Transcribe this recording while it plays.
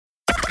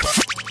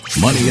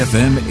Money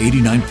FM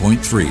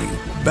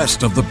 89.3,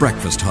 best of the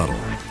breakfast huddle.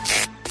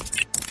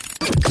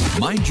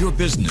 Mind your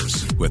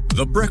business with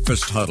the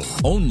breakfast huddle,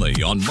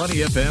 only on Money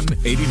FM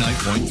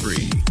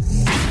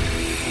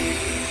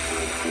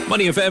 89.3.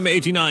 Money FM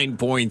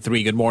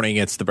 89.3. Good morning.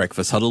 It's the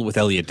Breakfast Huddle with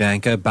Elliot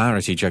Danker,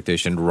 Bharati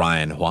Jagdish and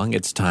Ryan Huang.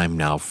 It's time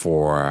now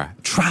for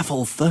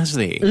Travel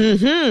Thursday.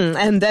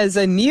 And there's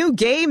a new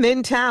game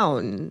in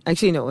town.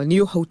 Actually, no, a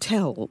new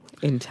hotel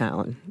in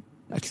town.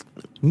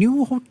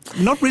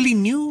 Not really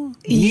new?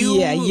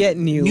 New.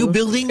 New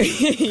building?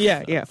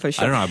 yeah, for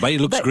sure. I don't know, but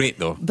it looks great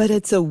though. But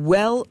it's a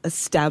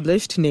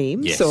well-established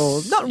name,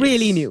 so not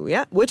really new,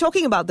 yeah? We're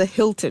talking about the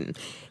Hilton.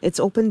 It's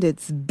opened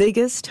its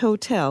biggest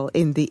hotel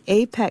in the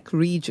APAC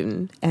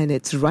region, and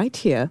it's right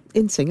here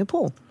in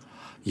Singapore.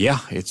 Yeah,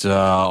 it's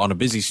on a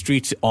busy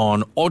street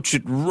on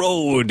Orchard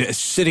Road,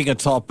 sitting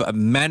atop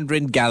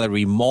Mandarin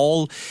Gallery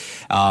Mall.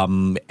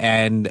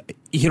 And,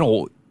 you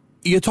know,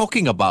 you're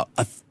talking about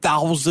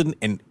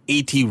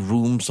 1,080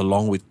 rooms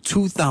along with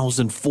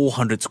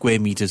 2,400 square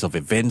meters of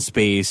event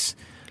space.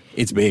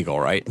 It's big, all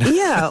right.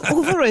 Yeah,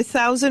 over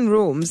 1,000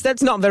 rooms.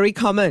 That's not very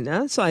common.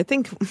 Huh? So I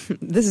think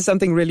this is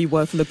something really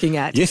worth looking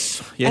at.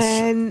 Yes.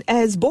 And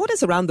as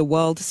borders around the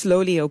world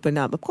slowly open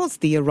up, of course,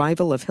 the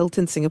arrival of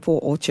Hilton Singapore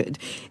Orchard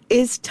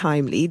is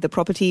timely. The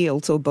property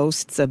also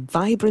boasts a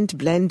vibrant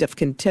blend of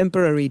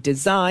contemporary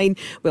design.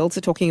 We're also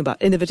talking about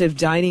innovative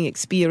dining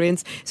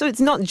experience. So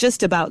it's not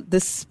just about the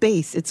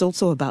space. It's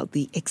also about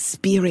the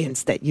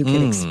experience that you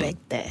can expect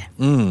there.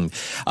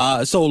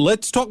 So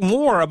let's talk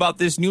more about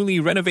this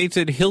newly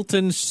renovated Hilton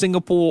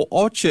Singapore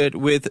Orchard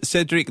with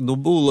Cedric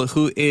Noboul,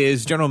 who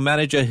is General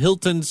Manager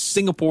Hilton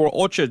Singapore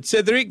Orchard.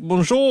 Cedric,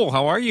 bonjour.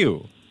 How are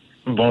you?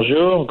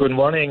 Bonjour. Good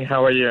morning.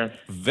 How are you?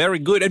 Very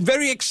good and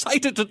very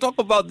excited to talk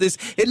about this.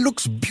 It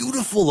looks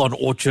beautiful on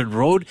Orchard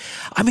Road.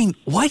 I mean,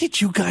 why did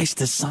you guys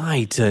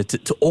decide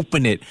to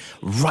open it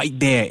right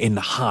there in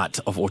the heart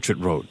of Orchard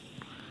Road?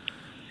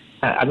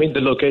 I mean, the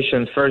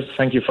location first.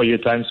 Thank you for your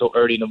time so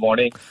early in the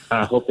morning.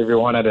 I hope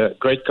everyone had a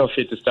great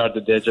coffee to start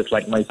the day, just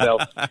like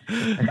myself.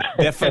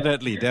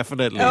 Definitely.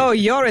 Oh,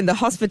 you're in the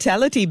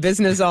hospitality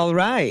business, all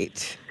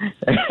right.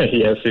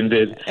 Yes,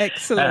 indeed.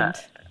 Excellent.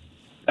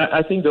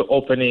 I think the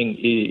opening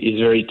is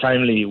very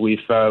timely.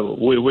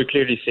 We're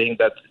clearly seeing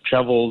that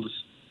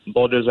travel's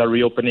borders are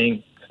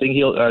reopening. I think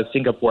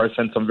Singapore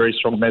sent some very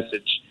strong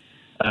message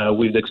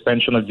with the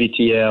expansion of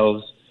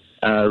VTLs,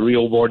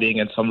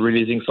 reoboarding, and some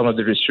releasing some of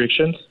the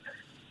restrictions.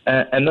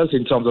 And that's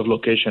in terms of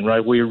location,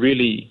 right? We're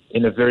really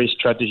in a very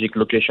strategic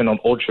location on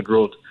Orchard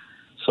Road.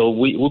 So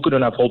we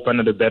couldn't have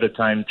opened at a better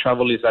time.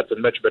 Travel is at a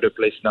much better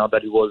place now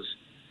than it was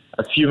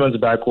a few months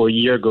back or a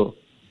year ago.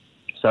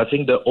 So I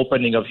think the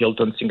opening of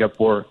Hilton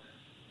Singapore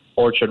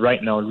Orchard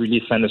right now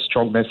really sends a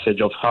strong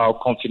message of how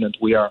confident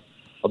we are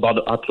about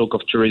the outlook of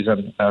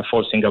tourism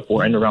for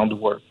Singapore and around the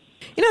world.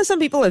 You know, some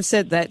people have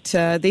said that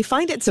they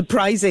find it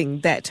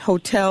surprising that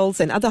hotels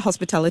and other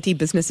hospitality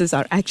businesses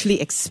are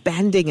actually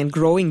expanding and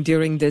growing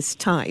during this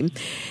time.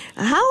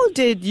 How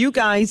did you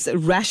guys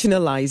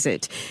rationalize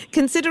it,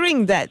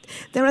 considering that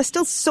there are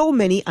still so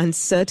many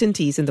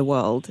uncertainties in the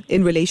world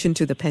in relation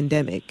to the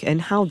pandemic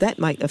and how that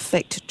might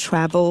affect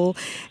travel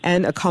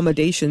and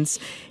accommodations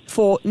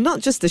for not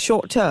just the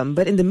short term,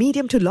 but in the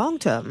medium to long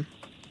term?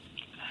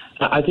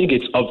 I think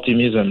it's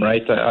optimism,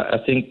 right? I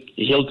think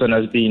Hilton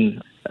has been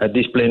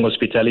displaying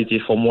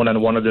hospitality for more than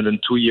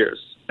 102 years.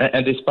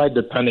 And despite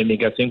the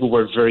pandemic, I think we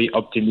were very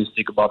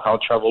optimistic about how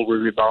travel will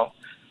rebound.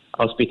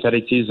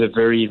 Hospitality is a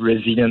very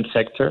resilient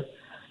sector.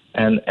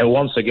 And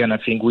once again, I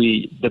think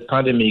the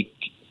pandemic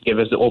gave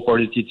us the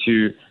opportunity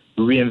to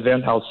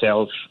reinvent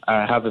ourselves,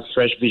 have a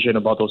fresh vision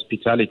about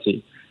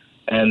hospitality.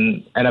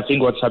 And I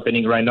think what's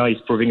happening right now is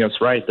proving us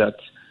right that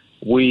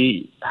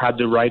we had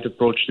the right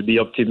approach to be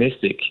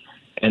optimistic.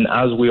 And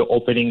as we're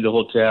opening the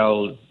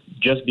hotel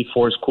just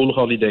before school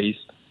holidays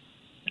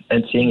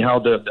and seeing how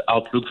the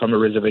outlook from a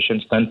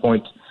reservation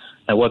standpoint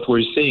and what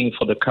we're seeing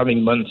for the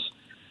coming months,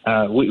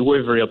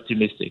 we're very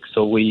optimistic.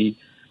 So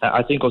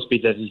I think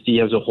hospitality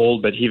as a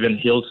whole, but even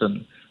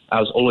Hilton,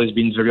 has always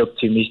been very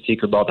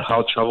optimistic about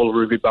how travel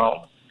will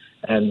rebound.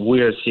 And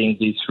we are seeing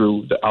this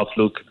through the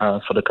outlook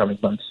for the coming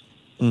months.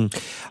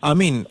 I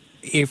mean,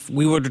 if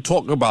we were to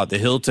talk about the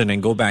Hilton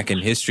and go back in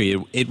history,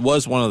 it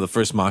was one of the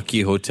first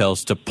marquee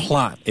hotels to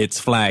plant its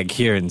flag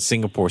here in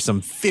Singapore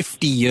some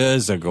 50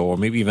 years ago, or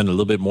maybe even a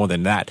little bit more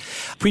than that.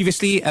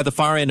 Previously, at the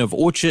far end of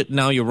Orchard,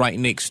 now you're right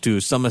next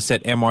to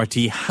Somerset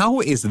MRT.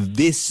 How is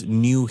this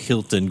new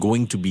Hilton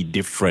going to be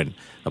different,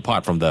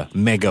 apart from the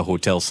mega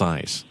hotel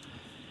size?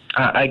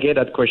 I get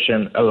that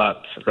question a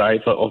lot,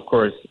 right? So of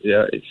course,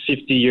 it's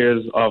 50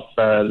 years of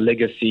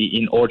legacy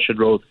in Orchard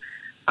Road.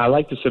 I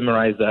like to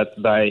summarize that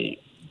by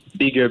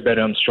bigger,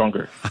 better, and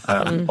stronger.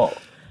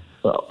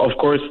 Of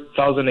course,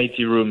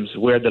 1,080 rooms.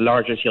 We're the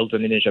largest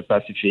Hilton in Asia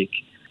Pacific.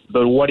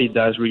 But what it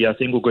does, really, I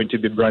think we're going to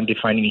be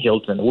brand-defining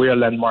Hilton. We're a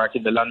landmark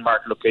in the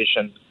landmark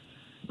location.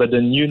 But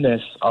the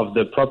newness of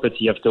the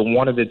property after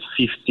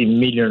 150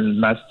 million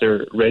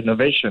master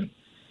renovation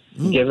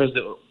gave us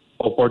the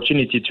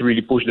opportunity to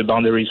really push the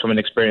boundaries from an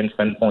experience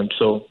standpoint.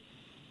 So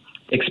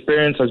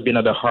experience has been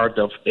at the heart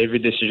of every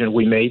decision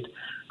we made.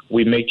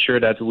 We make sure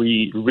that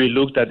we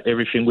relooked at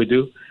everything we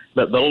do,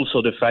 but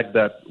also the fact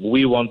that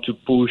we want to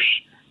push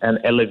and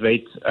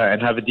elevate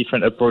and have a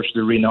different approach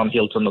to renowned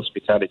Hilton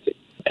hospitality.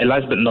 And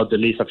last but not the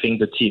least, I think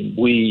the team.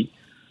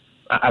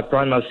 I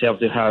pride myself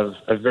to have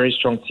a very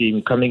strong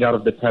team coming out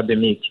of the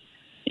pandemic,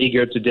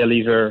 eager to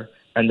deliver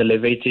an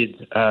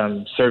elevated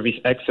service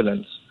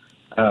excellence,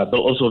 but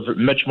also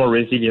much more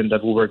resilient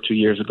than we were 2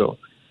 years ago.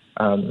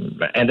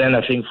 And then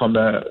I think from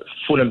a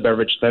food and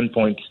beverage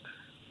standpoint,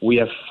 we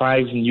have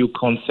 5 new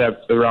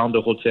concepts around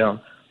the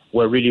hotel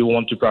where really we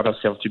want to pride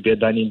ourselves to be a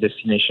dining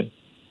destination.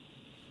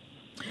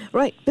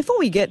 Right. Before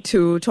we get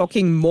to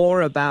talking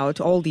more about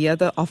all the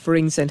other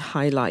offerings and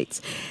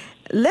highlights,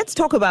 let's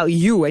talk about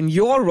you and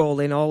your role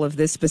in all of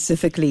this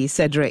specifically,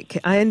 Cedric.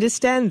 I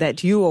understand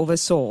that you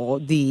oversaw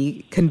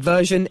the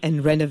conversion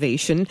and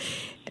renovation,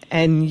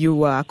 and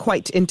you are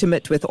quite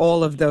intimate with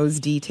all of those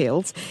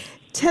details.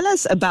 Tell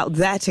us about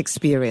that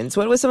experience.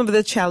 What were some of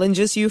the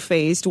challenges you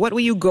faced? What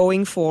were you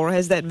going for?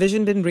 Has that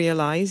vision been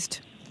realized?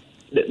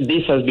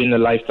 This has been a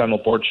lifetime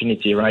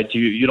opportunity, right?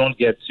 You don't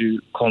get to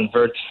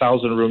convert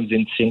 1,000 rooms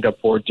in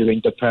Singapore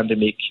during the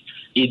pandemic.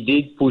 It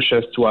did push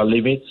us to our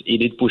limits. It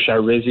did push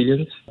our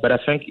resilience. But I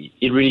think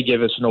it really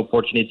gave us an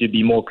opportunity to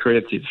be more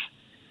creative.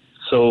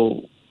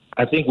 So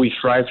I think we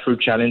thrived through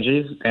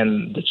challenges,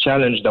 and the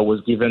challenge that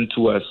was given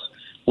to us,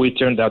 we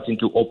turned that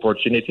into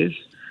opportunities.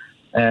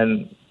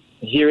 And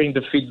hearing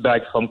the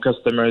feedback from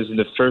customers in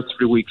the first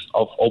 3 weeks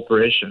of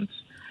operations,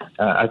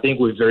 I think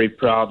we're very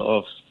proud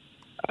of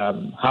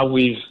how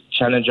we've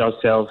challenged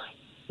ourselves,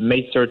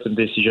 made certain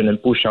decisions,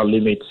 and pushed our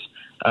limits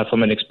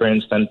from an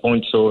experience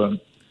standpoint. So,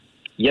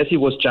 yes, it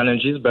was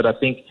challenges, but I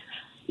think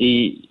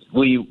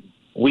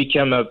we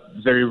came up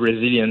very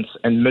resilient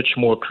and much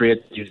more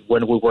creative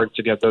when we worked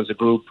together as a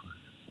group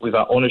with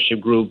our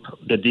ownership group,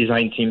 the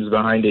design teams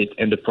behind it,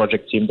 and the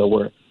project team that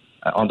were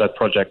on that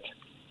project.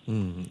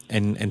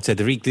 And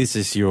Cedric, this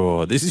is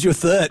your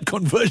third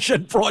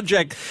conversion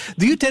project.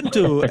 Do you tend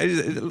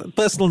to,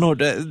 personal note,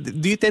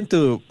 do you tend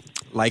to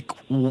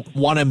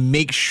want to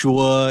make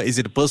sure, is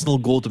it a personal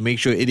goal to make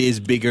sure it is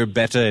bigger,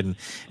 better,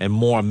 and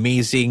more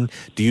amazing?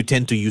 Do you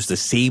tend to use the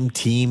same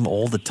team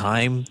all the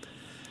time?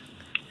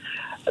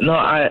 No,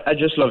 I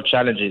just love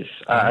challenges.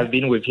 I've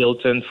been with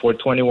Hilton for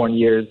 21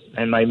 years,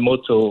 and my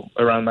motto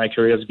around my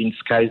career has been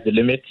sky's the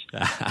limit.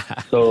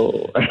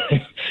 So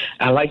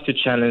I like to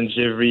challenge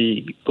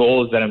every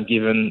goal that I'm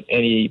given,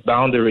 any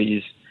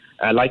boundaries.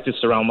 I like to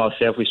surround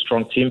myself with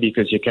strong team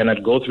because you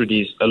cannot go through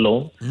this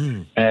alone.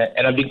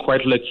 And I've been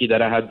quite lucky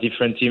that I had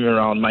different team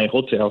around my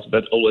hotels,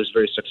 but always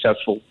very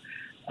successful.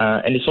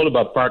 And it's all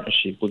about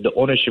partnership with the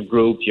ownership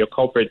group, your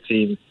corporate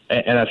team.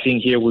 And I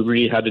think here we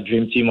really had a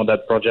dream team on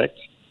that project.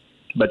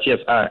 But yes,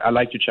 I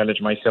like to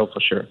challenge myself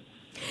for sure.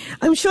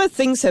 I'm sure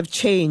things have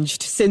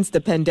changed since the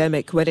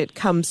pandemic when it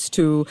comes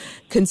to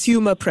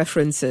consumer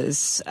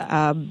preferences.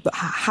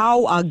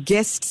 How are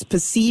guests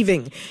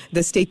perceiving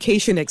the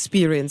staycation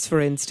experience,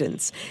 for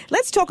instance?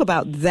 Let's talk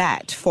about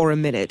that for a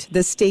minute, the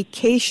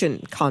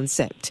staycation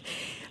concept.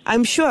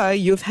 I'm sure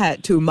you've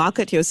had to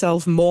market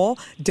yourself more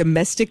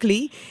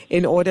domestically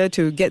in order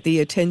to get the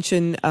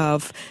attention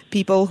of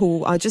people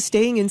who are just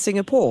staying in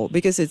Singapore,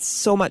 because it's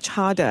so much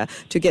harder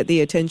to get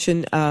the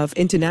attention of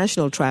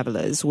international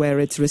travelers where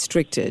it's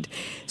restricted.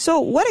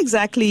 So what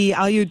exactly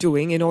are you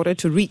doing in order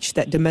to reach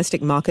that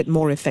domestic market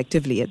more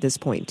effectively at this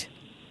point?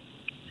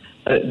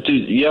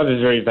 You have a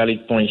very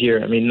valid point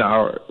here. I mean,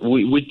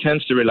 we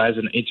tend to rely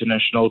on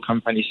international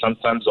companies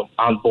sometimes on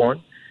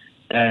outbound.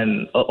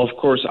 And of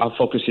course, our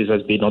focus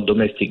has been on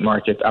domestic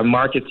market. Our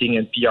marketing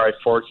and PR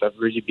efforts have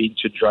really been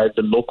to drive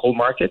the local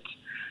market.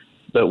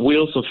 But we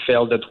also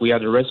felt that we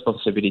had a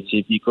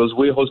responsibility because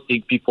we're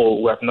hosting people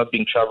who have not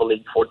been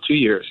traveling for 2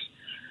 years.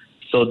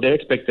 So their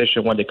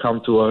expectation when they come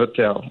to a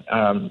hotel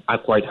are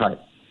quite high.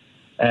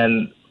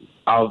 And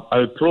our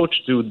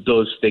approach to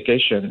those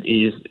staycation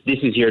is this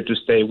is here to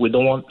stay. We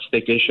don't want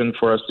staycation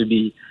for us to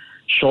be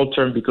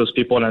short-term because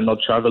people are not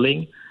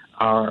traveling.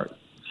 Our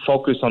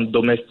focus on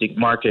domestic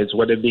markets,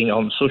 whether being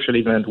on social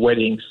event,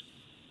 weddings,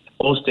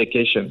 or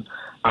staycation,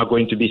 are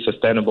going to be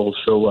sustainable.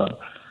 So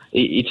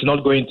it's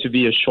not going to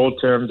be a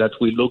short term that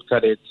we looked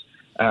at it.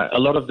 A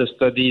lot of the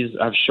studies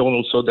have shown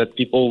also that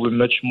people were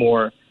much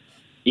more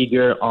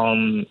eager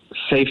on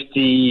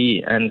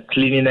safety and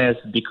cleanliness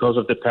because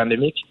of the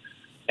pandemic.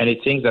 And I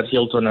think that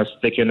Hilton has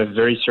taken a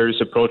very serious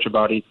approach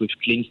about it with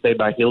Clean Stay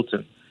by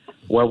Hilton,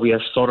 where we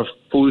have sort of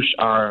pushed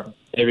our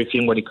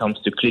everything when it comes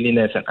to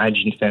cleanliness and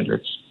hygiene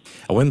standards.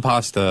 I went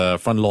past the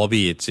front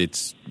lobby.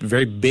 It's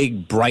very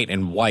big, bright,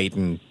 and white,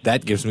 and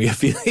that gives me a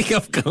feeling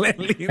of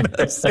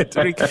cleanliness.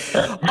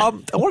 I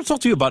want to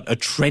talk to you about a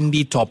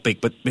trendy topic,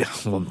 but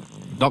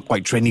not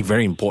quite trendy,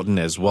 very important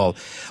as well.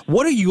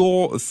 What are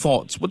your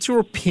thoughts? What's your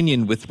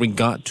opinion with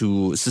regard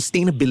to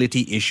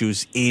sustainability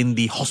issues in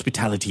the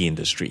hospitality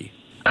industry?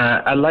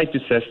 I like to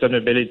say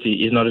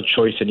sustainability is not a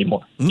choice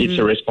anymore. It's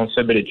a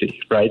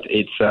responsibility, right?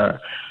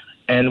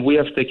 And we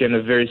have taken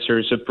a very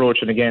serious approach.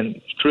 And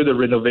again, through the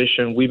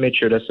renovation, we made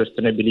sure that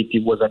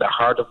sustainability was at the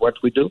heart of what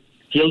we do.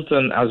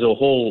 Hilton as a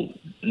whole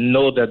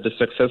know that the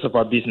success of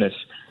our business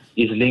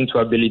is linked to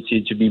our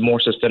ability to be more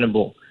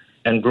sustainable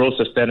and grow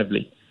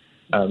sustainably.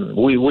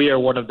 We are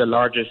one of the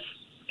largest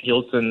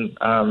Hilton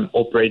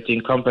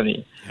operating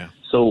company. Yeah.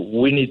 So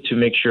we need to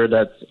make sure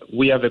that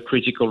we have a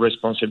critical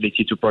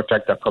responsibility to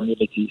protect our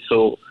community.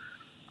 So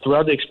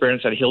throughout the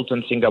experience at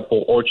Hilton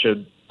Singapore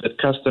Orchard, the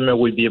customer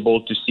will be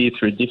able to see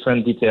through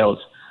different details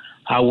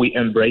how we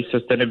embrace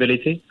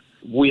sustainability.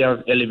 We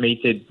have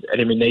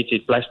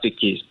eliminated plastic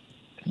keys,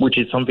 which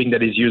is something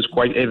that is used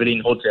quite heavily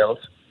in hotels,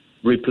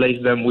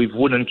 replace them with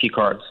wooden key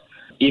cards.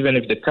 Even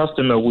if the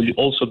customer will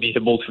also be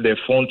able through their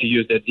phone to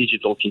use their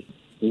digital key.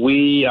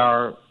 We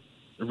are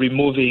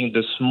removing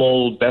the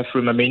small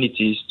bathroom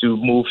amenities to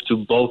move to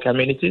bulk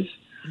amenities.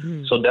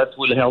 Mm-hmm. So that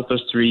will help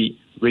us to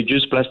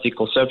reduce plastic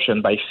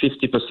consumption by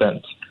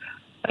 50%.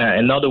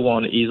 Another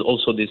one is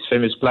also this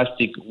famous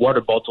plastic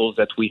water bottles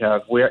that we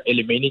have. We're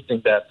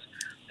eliminating that,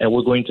 and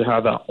we're going to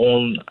have our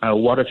own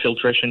water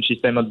filtration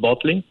system at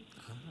bottling,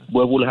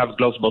 where we'll have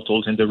glass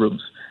bottles in the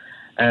rooms.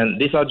 And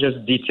these are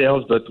just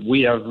details, but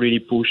we have really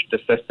pushed the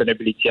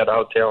sustainability at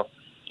our hotel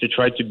to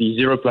try to be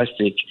zero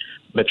plastic,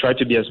 but try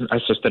to be as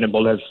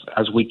sustainable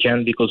as we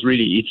can, because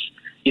really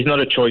it's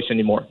not a choice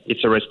anymore.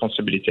 It's a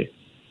responsibility.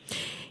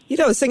 You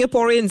know,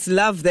 Singaporeans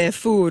love their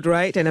food,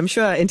 right? And I'm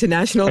sure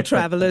international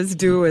travelers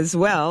do as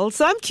well.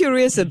 So I'm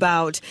curious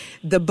about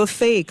the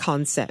buffet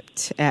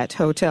concept at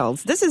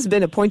hotels. This has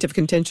been a point of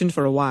contention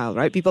for a while,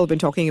 right? People have been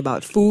talking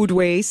about food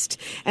waste.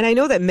 And I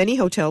know that many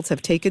hotels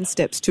have taken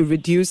steps to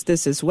reduce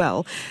this as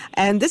well.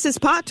 And this is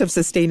part of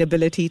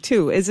sustainability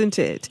too, isn't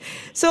it?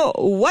 So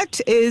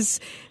what is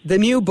the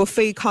new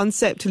buffet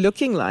concept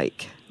looking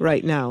like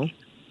right now?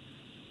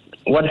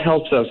 What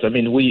helps us,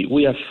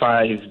 we have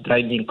 5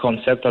 dining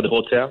concepts at the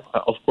hotel.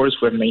 Of course,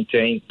 we've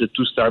maintained the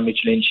 2-star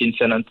Michelin Chin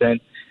San Anten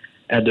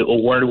and the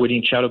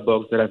award-winning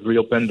Chatterbox that have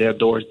reopened their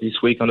doors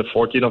this week on the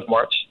 14th of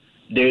March.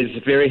 There is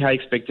very high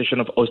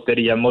expectation of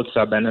Osteria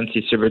Mozza by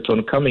Nancy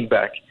Silverton coming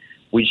back,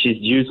 which is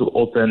due to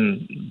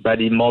open by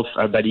the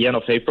end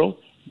of April.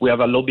 We have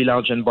a lobby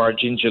lounge and bar,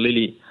 Ginger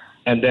Lily.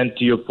 And then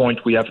to your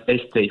point, we have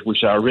Estate,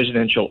 which are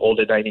residential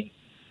all-day dining,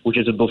 which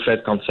is a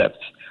buffet concept.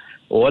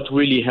 What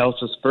really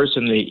helps us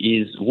personally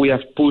is we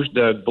have pushed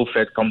the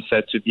buffet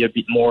concept to be a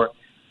bit more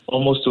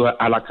almost to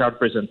a la carte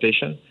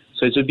presentation.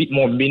 So it's a bit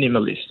more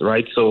minimalist,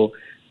 right? So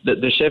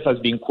the chef has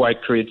been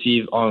quite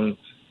creative on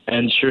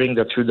ensuring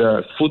that through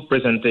the food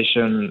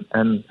presentation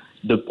and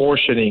the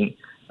portioning,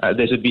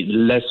 there's a bit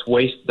less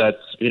waste that,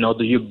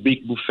 your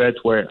big buffet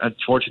where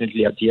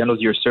unfortunately at the end of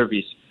your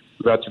service,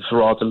 you have to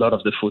throw out a lot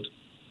of the food.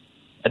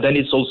 And then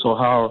it's also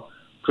how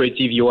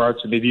creative you are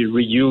to maybe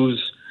reuse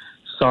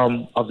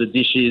some of the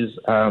dishes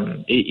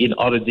in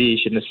other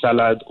dish, in a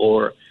salad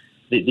or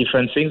the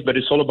different things. But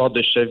it's all about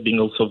the chef being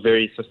also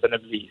very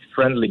sustainably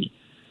friendly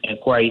and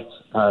quite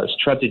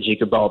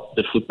strategic about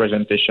the food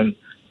presentation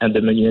and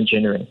the menu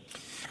engineering.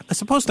 I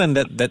suppose then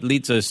that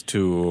leads us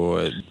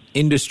to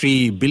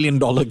industry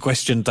billion-dollar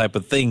question type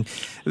of thing.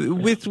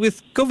 With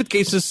COVID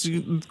cases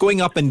going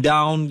up and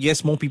down,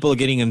 yes, more people are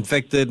getting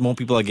infected, more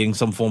people are getting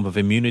some form of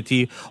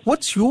immunity.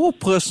 What's your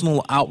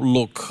personal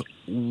outlook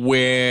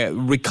where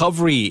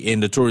recovery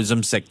in the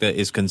tourism sector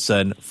is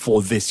concerned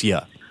for this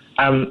year?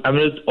 I'm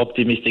not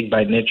optimistic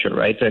by nature,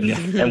 right?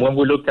 And when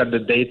we look at the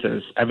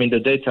data, the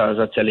data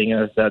are telling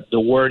us that the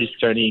world is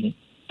turning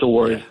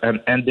towards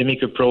an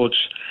endemic approach.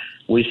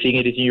 We're seeing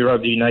it in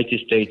Europe, the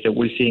United States, and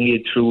we're seeing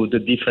it through the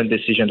different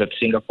decisions that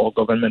Singapore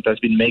government has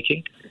been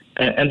making.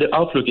 And the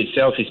outlook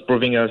itself is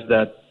proving us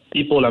that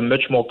people are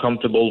much more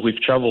comfortable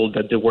with travel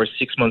than they were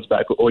 6 months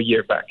back or a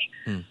year back.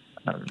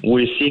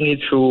 We're seeing it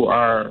through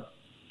our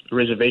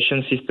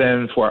reservation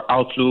system, for our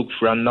outlook,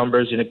 for our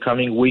numbers in the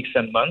coming weeks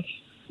and months.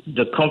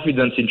 The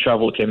confidence in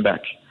travel came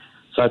back.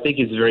 So I think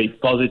it's very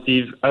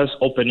positive. Us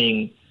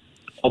opening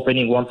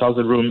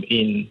 1,000 rooms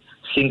in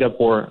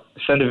Singapore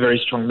send a very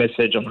strong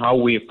message on how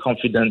we are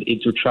confident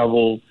into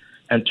travel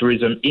and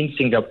tourism in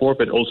Singapore,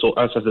 but also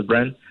us as a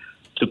brand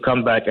to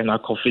come back and our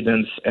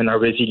confidence and our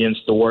resilience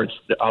towards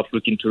the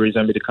outlook in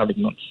tourism in the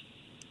coming months.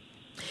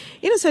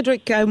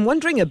 Cedric, I'm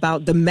wondering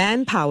about the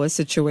manpower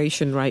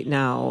situation right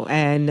now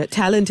and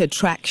talent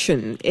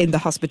attraction in the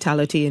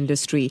hospitality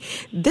industry.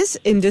 This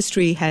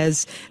industry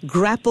has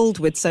grappled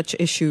with such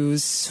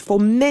issues for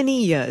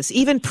many years,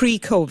 even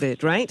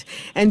pre-COVID, right?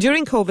 And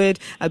during COVID,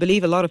 I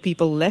believe a lot of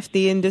people left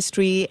the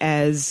industry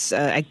as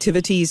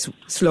activities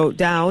slowed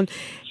down.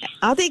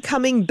 Are they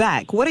coming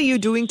back? What are you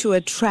doing to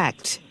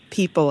attract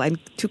people and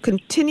to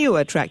continue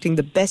attracting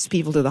the best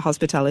people to the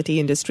hospitality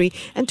industry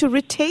and to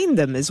retain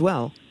them as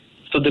well?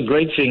 So the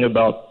great thing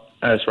about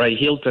us, right,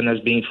 Hilton has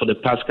been for the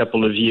past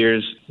couple of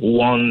years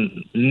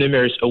won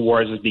numerous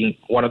awards as being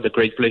one of the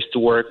great places to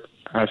work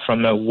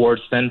from a world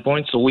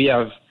standpoint. So we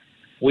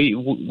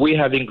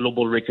having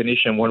global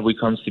recognition when it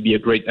comes to be a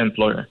great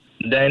employer.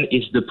 Then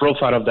it's the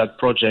profile of that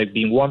project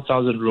being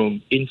 1,000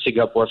 rooms in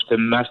Singapore after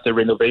master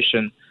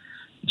renovation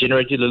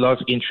generated a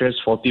lot of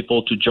interest for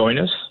people to join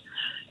us.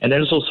 And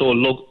there's also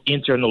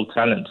internal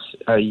talents.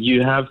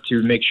 You have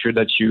to make sure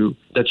that you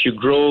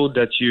grow,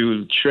 that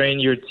you train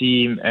your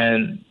team,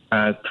 and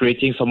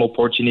creating some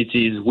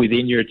opportunities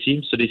within your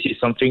team. So this is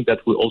something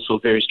that we're also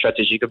very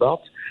strategic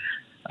about.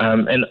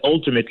 And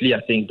ultimately,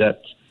 I think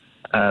that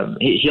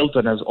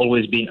Hilton has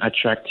always been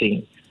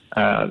attracting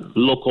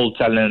local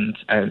talent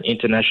and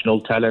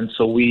international talent.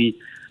 So we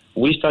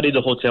started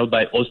the hotel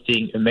by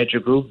hosting a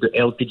major group, the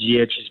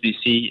LPGA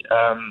HSBC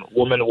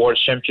Women World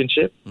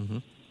Championship. Mm-hmm.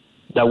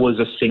 That was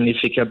a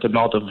significant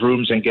amount of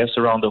rooms and guests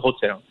around the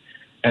hotel.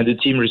 And the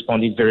team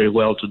responded very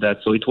well to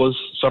that. So it was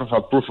sort of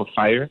a proof of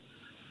fire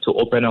to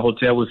open a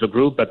hotel with a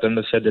group, but then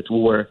they said that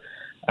we were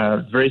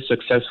very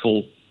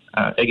successful,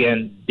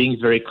 again, being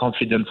very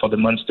confident for the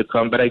months to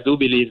come. But I do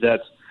believe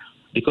that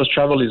because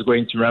travel is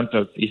going to ramp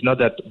up, it's not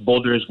that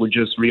borders will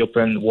just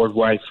reopen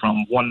worldwide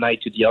from one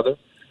night to the other.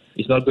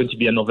 It's not going to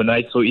be an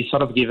overnight. So it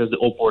sort of gives us the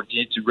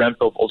opportunity to ramp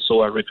up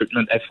also our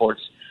recruitment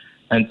efforts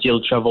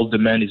until travel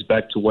demand is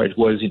back to where it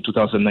was in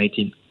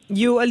 2019.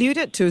 You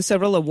alluded to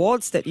several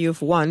awards that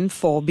you've won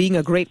for being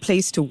a great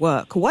place to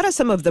work. What are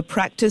some of the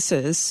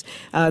practices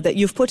that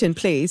you've put in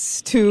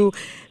place to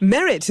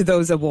merit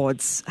those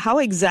awards? How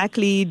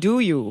exactly do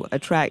you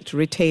attract,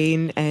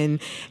 retain,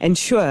 and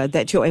ensure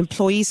that your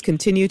employees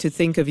continue to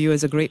think of you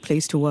as a great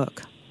place to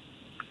work?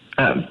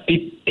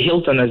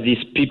 Hilton has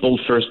this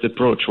people-first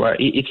approach, where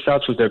it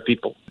starts with their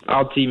people.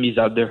 Our team is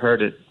at the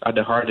heart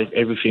of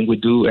everything we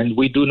do, and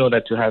we do know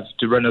that to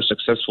run a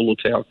successful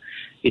hotel,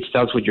 it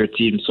starts with your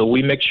team. So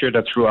we make sure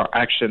that through our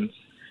actions,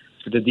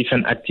 through the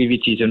different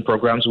activities and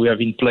programs we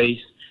have in place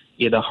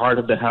at the heart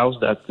of the house,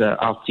 that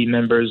our team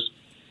members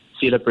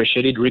feel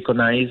appreciated,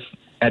 recognized,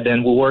 and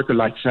then we work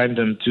alongside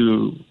them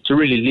to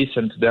really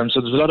listen to them. So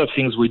there's a lot of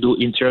things we do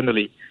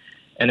internally.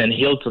 And then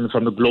Hilton,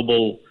 from the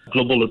global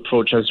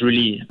approach, has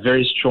really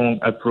very strong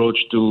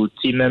approach to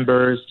team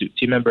members, to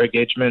team member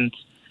engagement,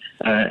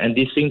 and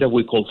this thing that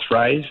we call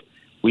Thrive,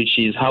 which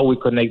is how we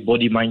connect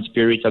body, mind,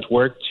 spirit at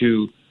work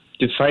to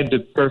find the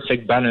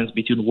perfect balance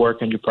between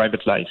work and your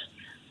private life.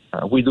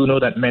 We do know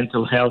that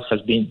mental health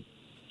has been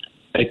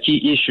a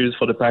key issue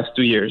for the past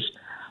 2 years,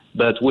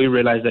 but we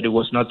realized that it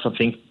was not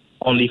something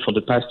only for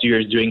the past 2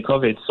 years during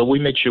COVID. So we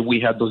make sure we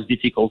have those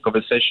difficult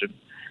conversations.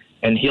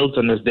 And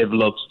Hilton has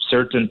developed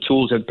certain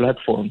tools and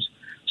platforms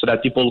so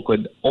that people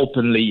could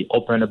openly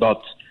open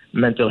about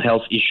mental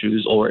health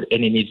issues or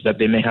any needs that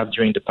they may have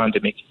during the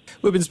pandemic.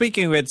 We've been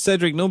speaking with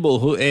Cedric Noble,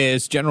 who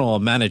is General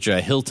Manager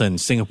at Hilton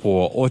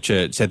Singapore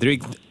Orchard.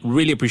 Cedric,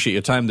 really appreciate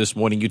your time this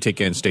morning. You take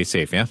care and stay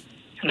safe, yeah?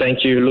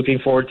 Thank you. Looking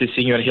forward to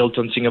seeing you at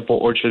Hilton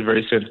Singapore Orchard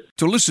very soon.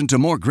 To listen to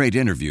more great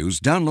interviews,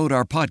 download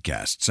our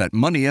podcasts at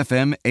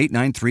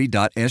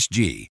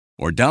moneyfm893.sg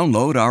or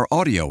download our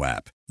audio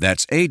app.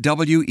 That's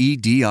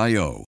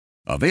AWEDIO.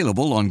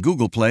 Available on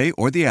Google Play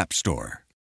or the App Store.